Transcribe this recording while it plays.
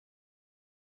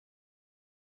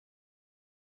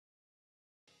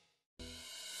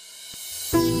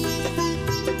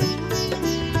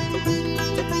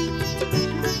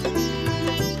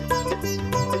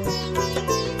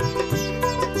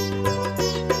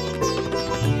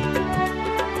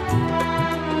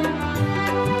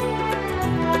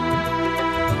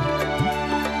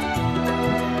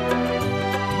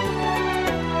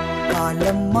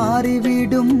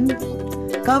மாறிவிடும்,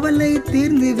 கவலை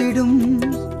தீர்ந்துவிடும்.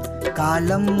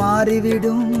 காலம்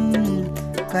மாறிவிடும்,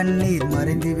 கண்ணீர்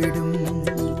மறைந்துவிடும்.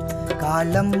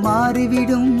 காலம்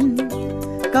மாறிவிடும்,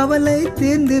 கவலை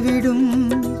தீர்ந்துவிடும்.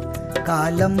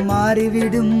 காலம்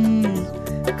மாறிவிடும்,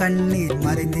 கண்ணீர்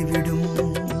மறைந்துவிடும்.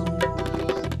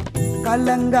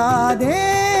 கலங்காதே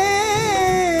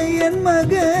என்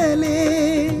மகளே,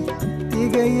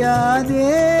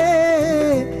 திகையாதே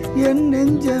என்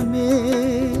நெஞ்சமே.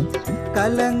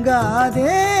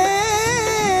 கலங்காதே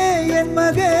என்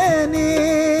மகனே,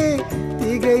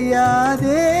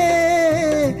 திகையாதே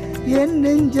என்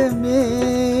நெஞ்சமே.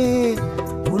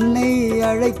 உன்னை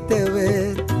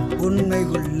அழைத்தவர் உண்மை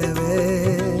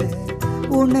உள்ளவர்,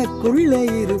 உனக்குள்ள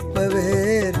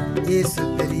இருப்பவர் இயேசு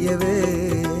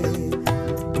பெரியவர்.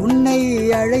 உன்னை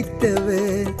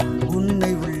அழைத்தவர்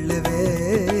உண்மை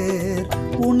உள்ளவர்,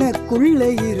 உனக்குள்ள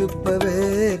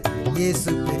இருப்பவர்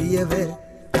இயேசு பெரியவர்.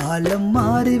 காலம்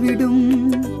மாறிவிடும்,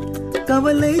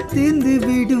 கவலை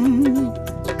தீர்ந்துவிடும்.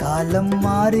 காலம்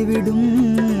மாறிவிடும்,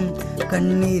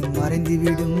 கண்ணீர்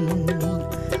மறைந்துவிடும்.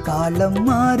 காலம்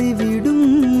மாறிவிடும்.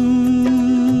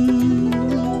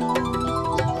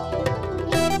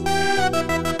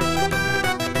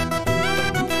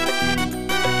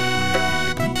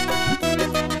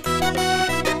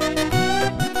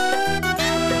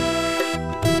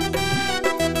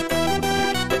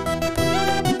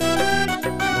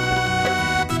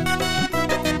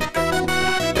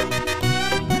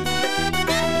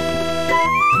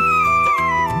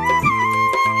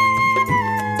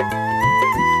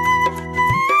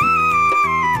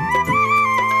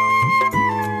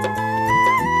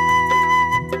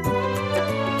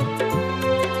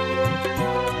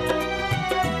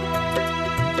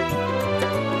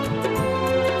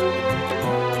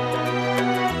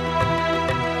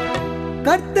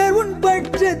 கர்த்தர் உன்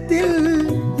பட்சத்தில்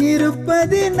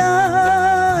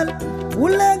இருப்பதினால்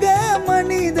உலக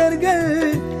மனிதர்கள்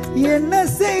என்ன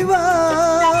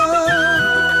செய்வார்?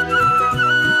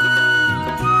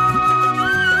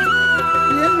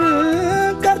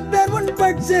 கர்த்தர் உன்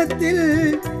பட்சத்தில்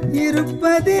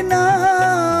இருப்பதினால்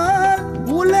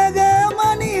உலக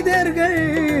மனிதர்கள்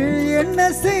என்ன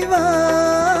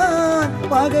செய்வார்?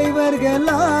 பகைவர்களாயிரம்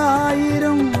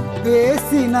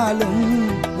பேசினாலும்,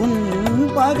 உன்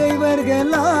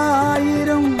பகைவர்களாயிரம்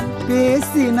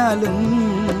பேசினாலும்,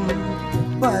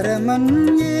 பரமன்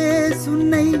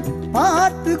இயேசுனை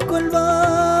பார்த்து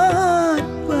கொள்வார்.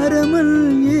 பரமன்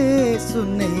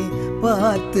இயேசுனை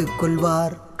பார்த்து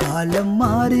கொள்வார். காலம்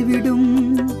மாறிவிடும்,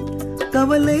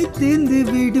 கவலை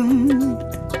தீர்ந்துவிடும்.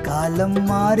 காலம்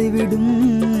மாறிவிடும்,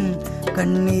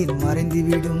 கண்ணீர்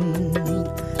மறைந்துவிடும்.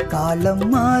 காலம்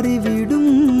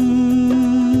மாறிவிடும்.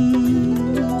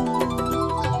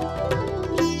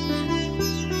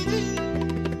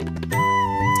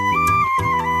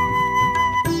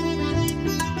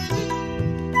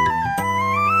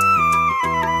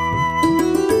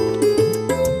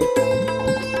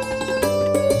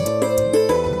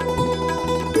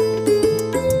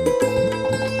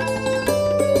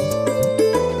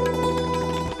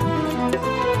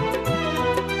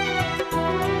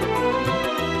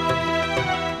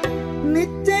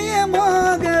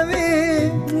 நிச்சயமாகவே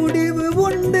முடிவு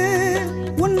உண்டு,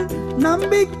 உன்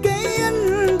நம்பிக்கை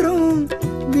என்றும்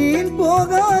வீண்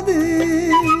போகாது.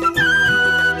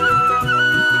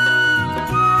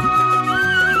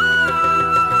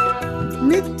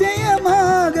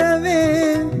 நிச்சயமாகவே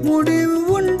முடிவு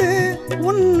உண்டு,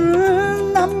 உன்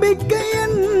நம்பிக்கை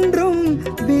என்றும்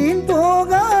வீண்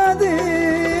போகாது.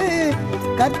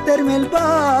 கர்த்தர் மேல்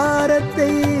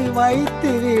பாரத்தை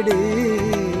வைத்துவிடு,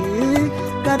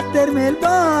 கர்த்தர் மேல்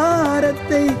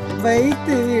பாரத்தை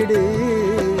வைத்துவிடு.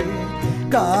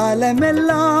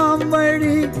 காலமெல்லாம்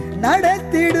வழி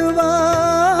நடத்திடுவார்,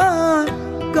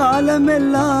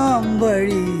 காலமெல்லாம்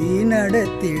வழி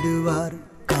நடத்திடுவார்.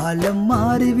 காலம்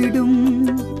மாறிவிடும்,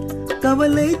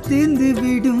 கவலை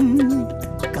தீர்ந்துவிடும்.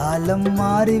 காலம்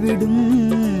மாறிவிடும்,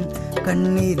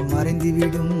 கண்ணீர்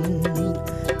மறைந்துவிடும்.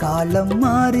 காலம்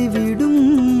மாறிவிடும்.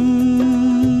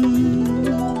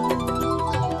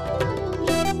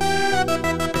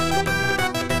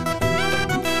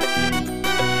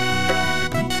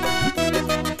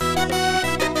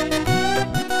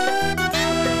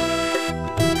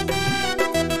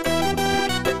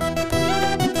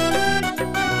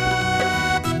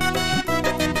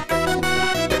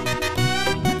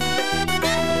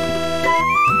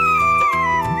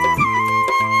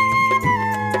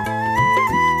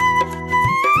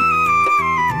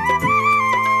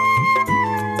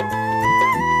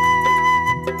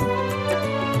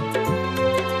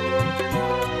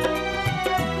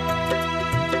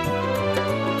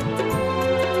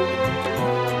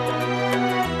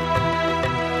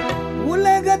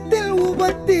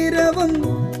 உபத்திரவம்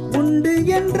உண்டு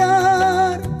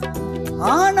என்றார்.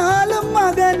 ஆனாலும்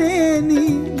மகனே நீ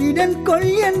இடன்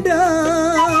கொள்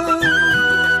என்றார்.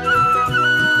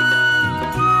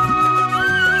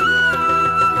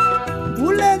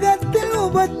 உலகத்தில்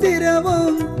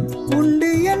உபத்திரவம்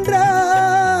உண்டு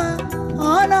என்றார்.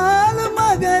 ஆனாலும்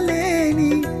மகளே நீ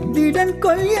திடன்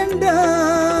கொள்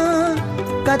என்றார்.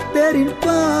 கர்த்தரின்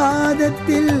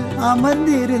பாதத்தில்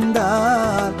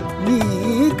அமர்ந்திருந்தார். நீ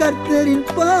கர்த்தரின்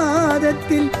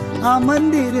பாதத்தில்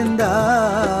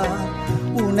அமர்ந்திருந்தார்.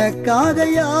 உனக்காக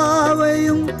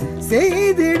யாவையும்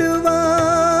செய்திடுவார்.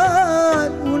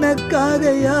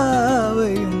 உனக்காக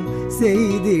யாவையும்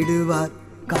செய்திடுவார்.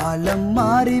 காலம்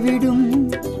மாறிவிடும்,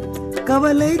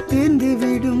 கவலை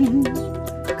தீர்ந்துவிடும்.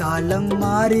 காலம்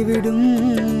மாறிவிடும்,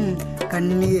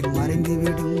 கண்ணீர்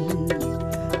மறைந்துவிடும்.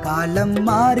 காலம்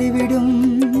மாறிவிடும்,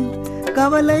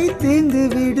 கவலை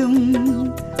தீர்ந்துவிடும்.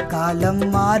 காலம்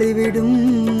மாறிவிடும்,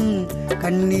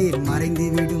 கண்ணீர்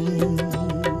மறைந்துவிடும்.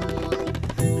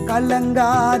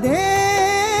 கலங்காதே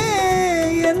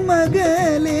என்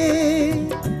மகளே,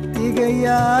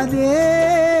 திகையாதே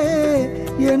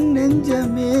என்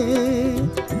நெஞ்சமே.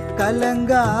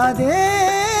 கலங்காதே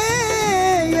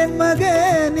என்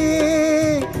மகனே,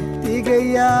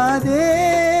 திகையாதே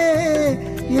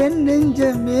என்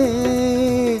நெஞ்சமே.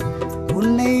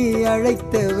 உன்னை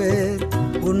அழைத்தவர்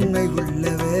உண்மை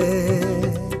உள்ளவர்.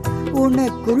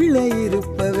 உனக்குள்ள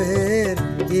இருப்பவர்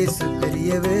இயேசு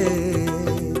பெரியவர்.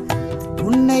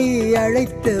 உன்னை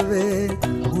அழைத்தவர்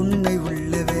உண்மை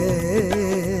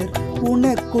உள்ளவர்.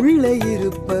 உனக்குள்ள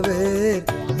இருப்பவர்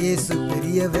இயேசு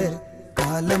பெரியவர்.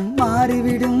 காலம்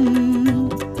மாறிவிடும்,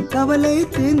 கவலை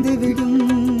தீர்ந்துவிடும்.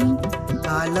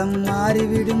 காலம்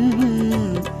மாறிவிடும்,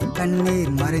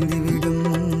 கண்ணீர் மறைந்துவிடும்.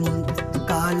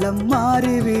 காலம்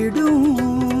மாறிவிடும்.